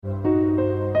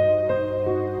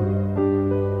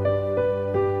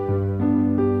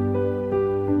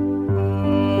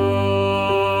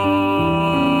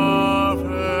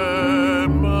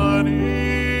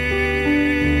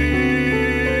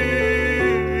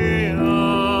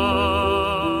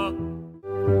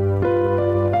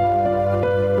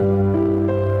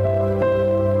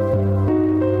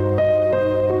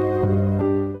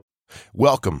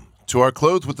Welcome to our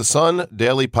Clothed with the Sun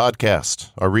daily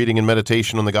podcast, our reading and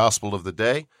meditation on the gospel of the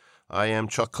day. I am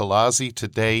Chuck Colazzi.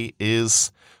 Today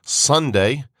is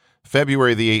Sunday,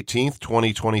 February the 18th,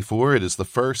 2024. It is the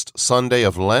first Sunday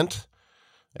of Lent,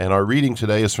 and our reading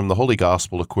today is from the Holy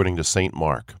Gospel according to St.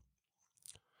 Mark.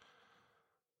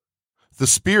 The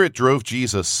Spirit drove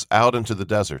Jesus out into the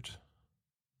desert,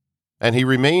 and he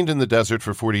remained in the desert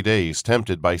for 40 days,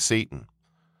 tempted by Satan.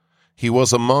 He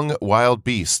was among wild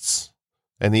beasts,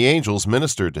 and the angels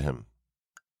ministered to him.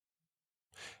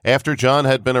 After John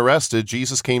had been arrested,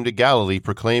 Jesus came to Galilee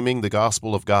proclaiming the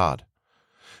gospel of God.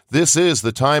 This is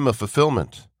the time of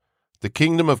fulfillment. The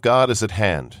kingdom of God is at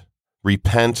hand.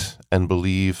 Repent and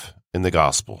believe in the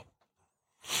gospel.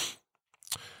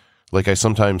 Like I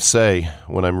sometimes say,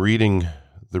 when I'm reading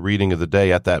the reading of the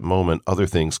day at that moment, other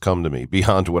things come to me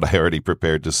beyond what I already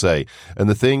prepared to say.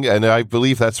 And I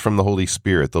believe that's from the Holy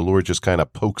Spirit. The Lord just kind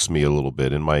of pokes me a little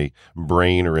bit in my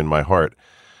brain or in my heart.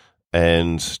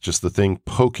 And just the thing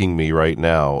poking me right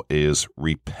now is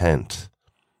repent.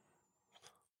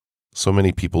 So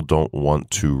many people don't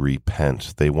want to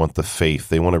repent. They want the faith.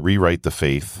 They want to rewrite the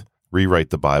faith, rewrite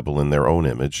the Bible in their own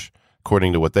image,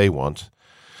 according to what they want.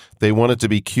 They want it to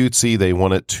be cutesy. They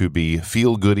want it to be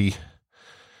feel-goody.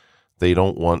 They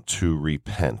don't want to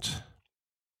repent.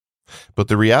 But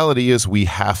the reality is we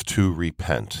have to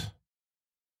repent.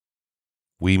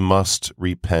 We must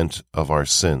repent of our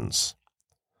sins.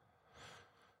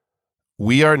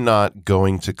 We are not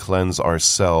going to cleanse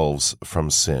ourselves from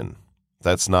sin.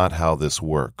 That's not how this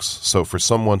works. So for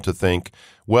someone to think,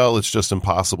 well, it's just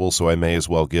impossible, so I may as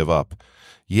well give up.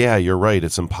 Yeah, you're right,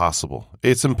 it's impossible.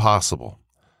 It's impossible.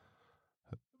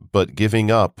 But giving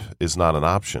up is not an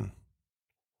option.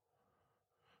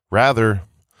 Rather,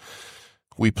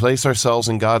 we place ourselves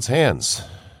in God's hands.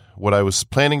 What I was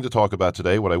planning to talk about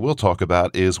today, what I will talk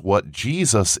about, is what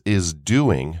Jesus is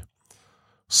doing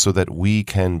so that we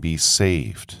can be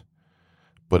saved.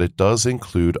 But it does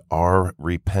include our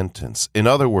repentance. In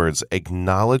other words,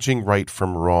 acknowledging right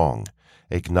from wrong,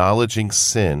 acknowledging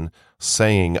sin,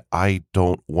 saying, I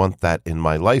don't want that in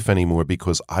my life anymore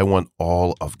because I want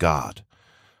all of God.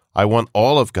 I want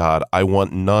all of God. I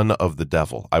want none of the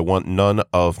devil. I want none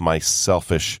of my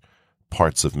selfish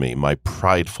parts of me, my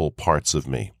prideful parts of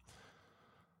me.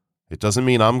 It doesn't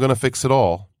mean I'm going to fix it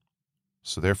all.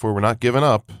 So therefore, we're not giving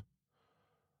up.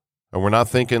 And we're not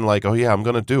thinking like, oh yeah, I'm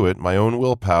going to do it, my own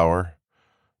willpower.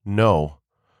 No,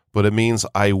 but it means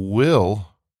I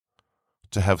will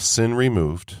to have sin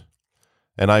removed,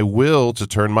 and I will to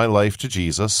turn my life to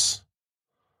Jesus.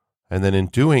 And then in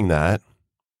doing that,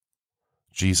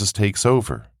 Jesus takes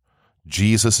over.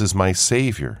 Jesus is my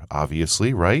Savior,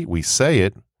 obviously, right? We say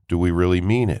it. Do we really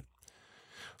mean it?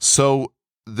 So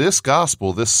this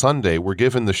gospel, this Sunday, we're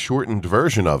given the shortened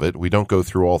version of it. We don't go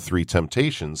through all three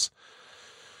temptations,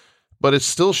 but it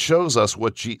still shows us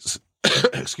what Jesus,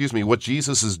 what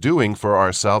Jesus is doing for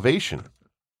our salvation.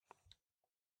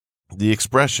 The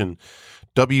expression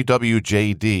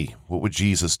WWJD, what would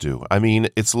Jesus do? I mean,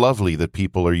 it's lovely that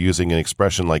people are using an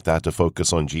expression like that to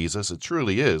focus on Jesus. It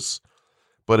truly is.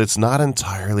 But it's not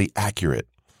entirely accurate.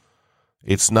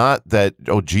 It's not that,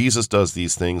 Jesus does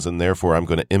these things and therefore I'm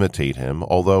going to imitate him.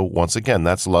 Although, once again,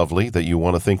 that's lovely that you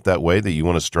want to think that way, that you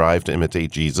want to strive to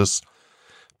imitate Jesus.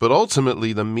 But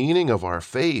ultimately, the meaning of our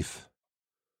faith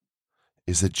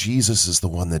is that Jesus is the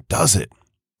one that does it.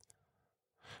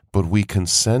 But we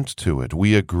consent to it.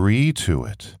 We agree to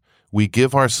it. We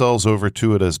give ourselves over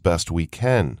to it as best we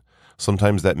can.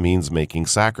 Sometimes that means making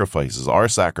sacrifices. Our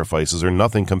sacrifices are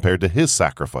nothing compared to his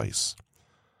sacrifice.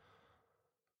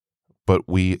 But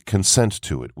we consent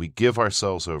to it. We give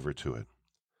ourselves over to it.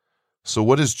 So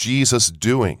what is Jesus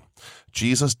doing?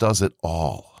 Jesus does it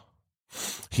all.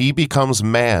 He becomes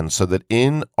man so that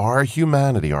in our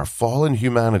humanity, our fallen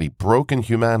humanity, broken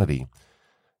humanity,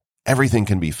 everything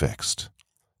can be fixed.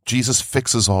 Jesus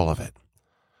fixes all of it.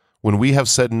 When we have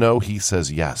said no, he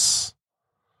says yes.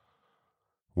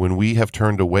 When we have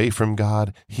turned away from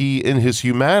God, he in his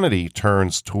humanity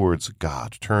turns towards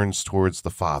God, turns towards the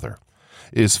Father,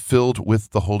 is filled with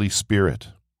the Holy Spirit.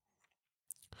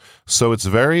 So it's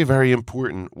very, very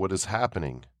important what is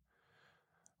happening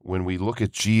when we look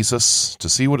at Jesus, to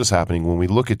see what is happening when we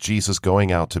look at Jesus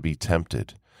going out to be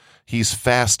tempted. He's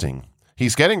fasting.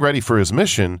 He's getting ready for his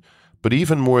mission, but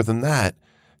even more than that,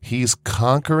 he's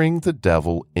conquering the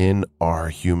devil in our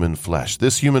human flesh.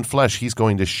 This human flesh he's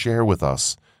going to share with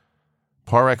us.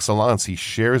 Par excellence, he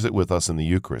shares it with us in the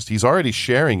Eucharist. He's already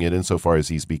sharing it insofar as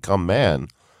he's become man.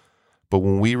 But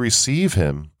when we receive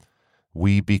him,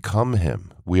 we become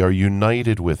him. We are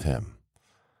united with him.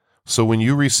 So when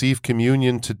you receive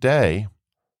communion today,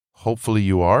 Hopefully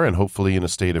you are, and hopefully in a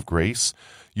state of grace.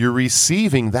 You're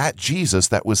receiving that Jesus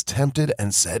that was tempted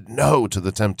and said no to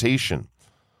the temptation.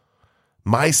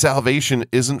 My salvation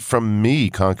isn't from me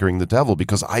conquering the devil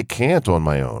because I can't on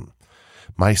my own.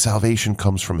 My salvation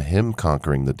comes from him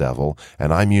conquering the devil,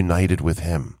 and I'm united with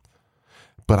him.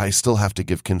 But I still have to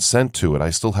give consent to it. I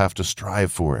still have to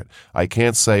strive for it. I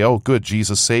can't say, oh, good,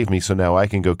 Jesus saved me, so now I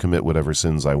can go commit whatever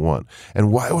sins I want.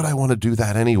 And why would I want to do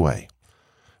that anyway?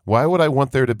 Why would I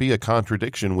want there to be a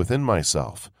contradiction within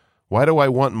myself? Why do I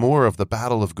want more of the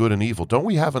battle of good and evil? Don't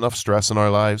we have enough stress in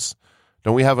our lives?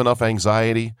 Don't we have enough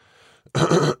anxiety?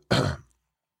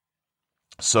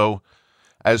 So,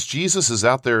 as Jesus is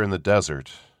out there in the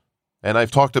desert, and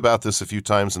I've talked about this a few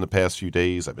times in the past few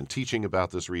days, I've been teaching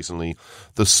about this recently,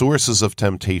 the sources of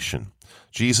temptation.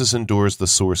 Jesus endures the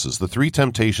sources. The three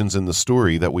temptations in the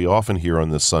story that we often hear on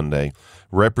this Sunday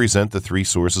represent the three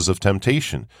sources of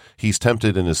temptation. He's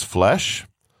tempted in his flesh.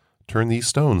 Turn these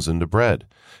stones into bread.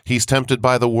 He's tempted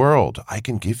by the world. I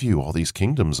can give you all these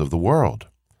kingdoms of the world.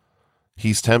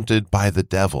 He's tempted by the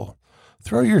devil.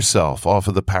 Throw yourself off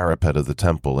of the parapet of the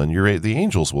temple and the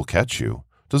angels will catch you.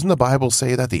 Doesn't the Bible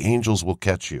say that the angels will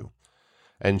catch you?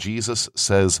 And Jesus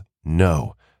says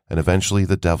no, and eventually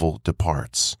the devil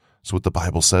departs. That's what the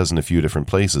Bible says in a few different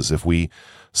places. If we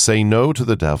say no to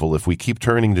the devil, if we keep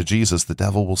turning to Jesus, the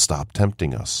devil will stop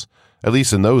tempting us. At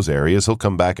least in those areas, he'll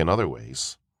come back in other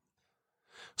ways.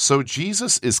 So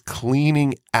Jesus is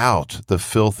cleaning out the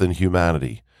filth in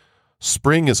humanity.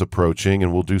 Spring is approaching,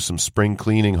 and we'll do some spring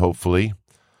cleaning, hopefully.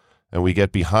 And we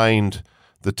get behind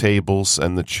the tables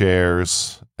and the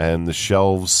chairs and the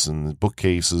shelves and the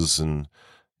bookcases, and,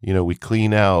 we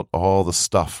clean out all the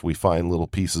stuff. We find little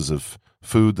pieces of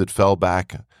food that fell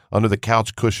back under the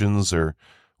couch cushions or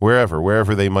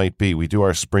wherever they might be. We do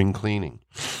our spring cleaning.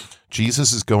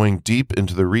 Jesus is going deep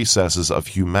into the recesses of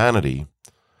humanity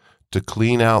to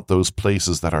clean out those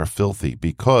places that are filthy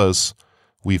because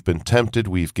we've been tempted,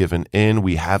 we've given in,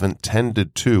 we haven't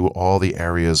tended to all the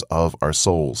areas of our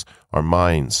souls, our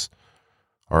minds,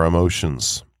 our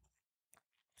emotions.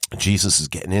 Jesus is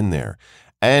getting in there.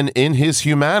 And in his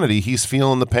humanity, he's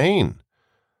feeling the pain.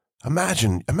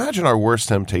 Imagine our worst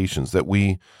temptations that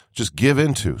we just give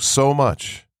into so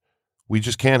much. We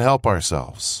just can't help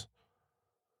ourselves.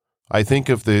 I think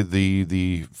of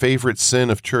the favorite sin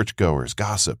of churchgoers,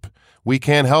 gossip. We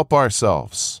can't help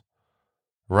ourselves,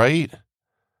 right?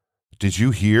 Did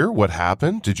you hear what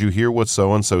happened? Did you hear what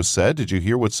so-and-so said? Did you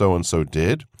hear what so-and-so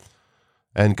did?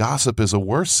 And gossip is a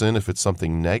worse sin if it's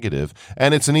something negative,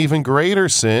 and it's an even greater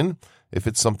sin if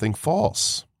it's something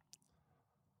false.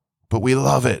 But we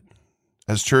love it.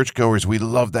 As churchgoers, we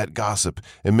love that gossip.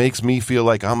 It makes me feel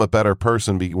like I'm a better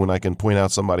person when I can point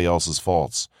out somebody else's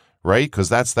faults, right? Because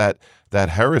that's that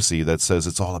heresy that says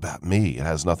it's all about me. It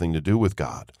has nothing to do with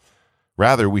God.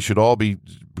 Rather, we should all be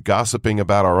gossiping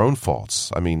about our own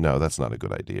faults. I mean, no, that's not a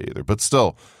good idea either. But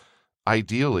still,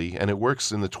 ideally, and it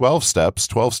works in the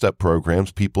 12-step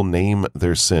programs, people name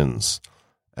their sins,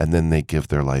 and then they give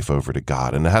their life over to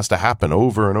God. And it has to happen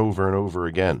over and over and over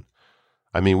again.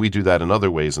 I mean, we do that in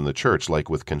other ways in the church, like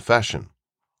with confession.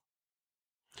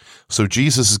 So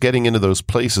Jesus is getting into those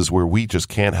places where we just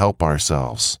can't help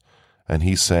ourselves. And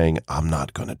he's saying, I'm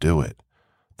not going to do it.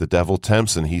 The devil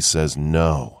tempts and he says,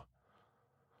 no.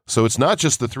 So it's not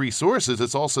just the three sources,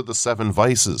 it's also the 7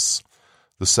 vices,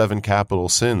 the 7 capital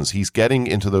sins. He's getting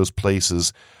into those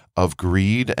places of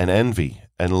greed and envy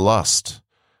and lust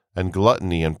and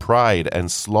gluttony and pride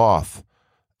and sloth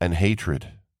and hatred.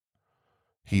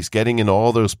 He's getting in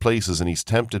all those places and he's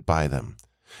tempted by them.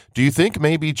 Do you think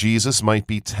maybe Jesus might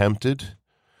be tempted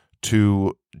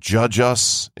to judge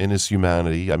us in his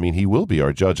humanity? I mean, he will be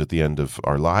our judge at the end of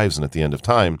our lives and at the end of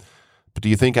time. But do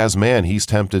you think as man, he's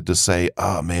tempted to say,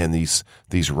 oh man,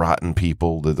 these rotten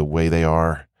people, the way they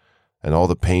are and all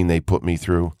the pain they put me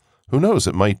through? Who knows?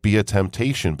 It might be a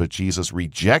temptation, but Jesus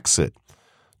rejects it.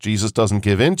 Jesus doesn't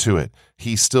give in to it.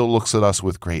 He still looks at us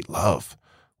with great love,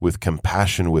 with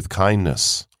compassion, with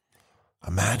kindness.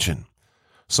 Imagine.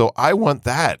 So I want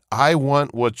that. I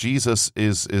want what Jesus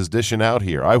is dishing out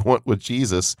here. I want what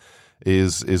Jesus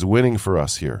is winning for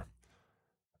us here.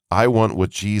 I want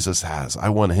what Jesus has. I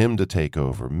want him to take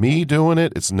over. Me doing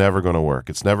it, it's never going to work.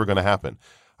 It's never going to happen.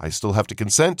 I still have to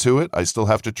consent to it. I still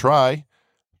have to try.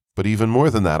 But even more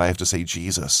than that, I have to say,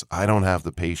 Jesus, I don't have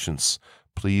the patience.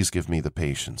 Please give me the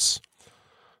patience.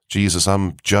 Jesus,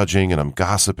 I'm judging and I'm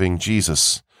gossiping.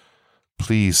 Jesus,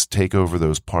 please take over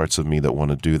those parts of me that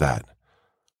want to do that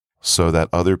so that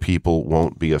other people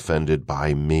won't be offended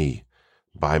by me,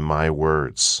 by my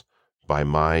words, by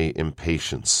my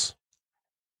impatience.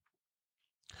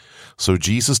 So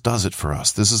Jesus does it for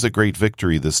us. This is a great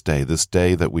victory this day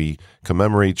that we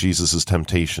commemorate Jesus'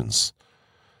 temptations.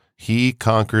 He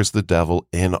conquers the devil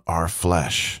in our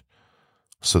flesh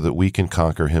so that we can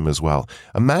conquer him as well.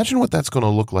 Imagine what that's going to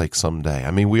look like someday.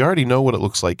 I mean, we already know what it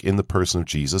looks like in the person of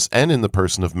Jesus and in the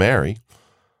person of Mary.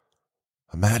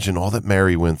 Imagine all that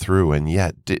Mary went through and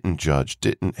yet didn't judge,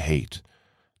 didn't hate,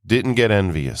 didn't get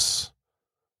envious,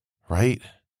 right?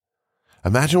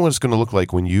 Imagine what it's going to look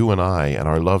like when you and I and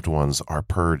our loved ones are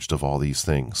purged of all these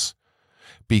things.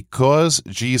 Because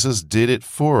Jesus did it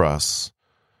for us,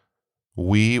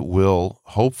 we will,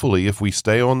 hopefully, if we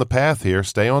stay on the path here,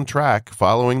 stay on track,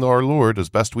 following our Lord as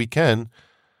best we can,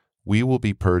 we will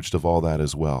be purged of all that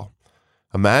as well.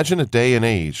 Imagine a day and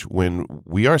age when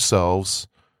we ourselves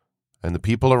and the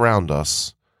people around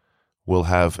us will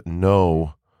have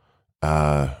no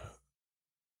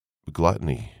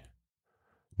gluttony,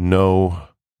 no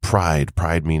pride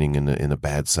meaning in a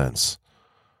bad sense,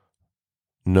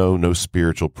 no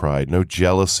spiritual pride, no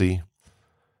jealousy,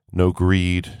 no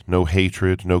greed, no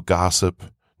hatred, no gossip,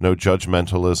 no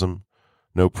judgmentalism,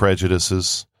 no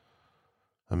prejudices.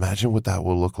 Imagine what that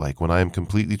will look like when I am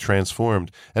completely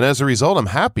transformed. And as a result, I'm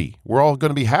happy. We're all going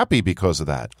to be happy because of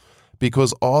that.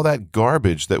 Because all that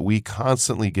garbage that we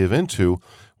constantly give into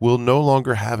will no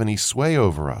longer have any sway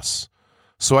over us.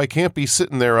 So I can't be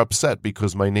sitting there upset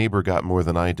because my neighbor got more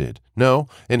than I did. No,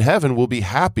 in heaven we'll be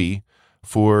happy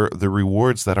for the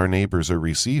rewards that our neighbors are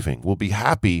receiving. We'll be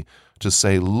happy to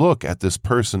say, look at this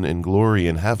person in glory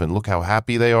in heaven. Look how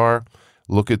happy they are.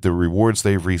 Look at the rewards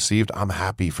they've received. I'm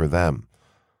happy for them.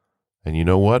 And you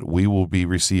know what? We will be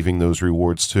receiving those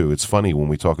rewards too. It's funny when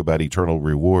we talk about eternal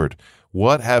reward.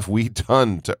 What have we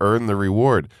done to earn the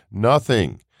reward?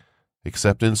 Nothing,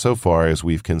 except insofar as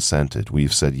we've consented.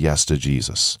 We've said yes to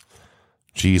Jesus.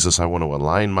 Jesus, I want to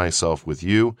align myself with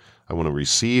you. I want to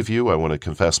receive you. I want to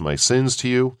confess my sins to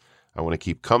you. I want to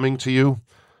keep coming to you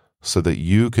so that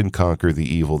you can conquer the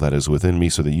evil that is within me,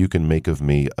 so that you can make of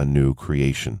me a new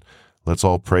creation. Let's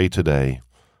all pray today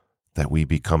that we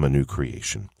become a new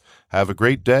creation. Have a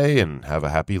great day and have a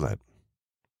happy Lent.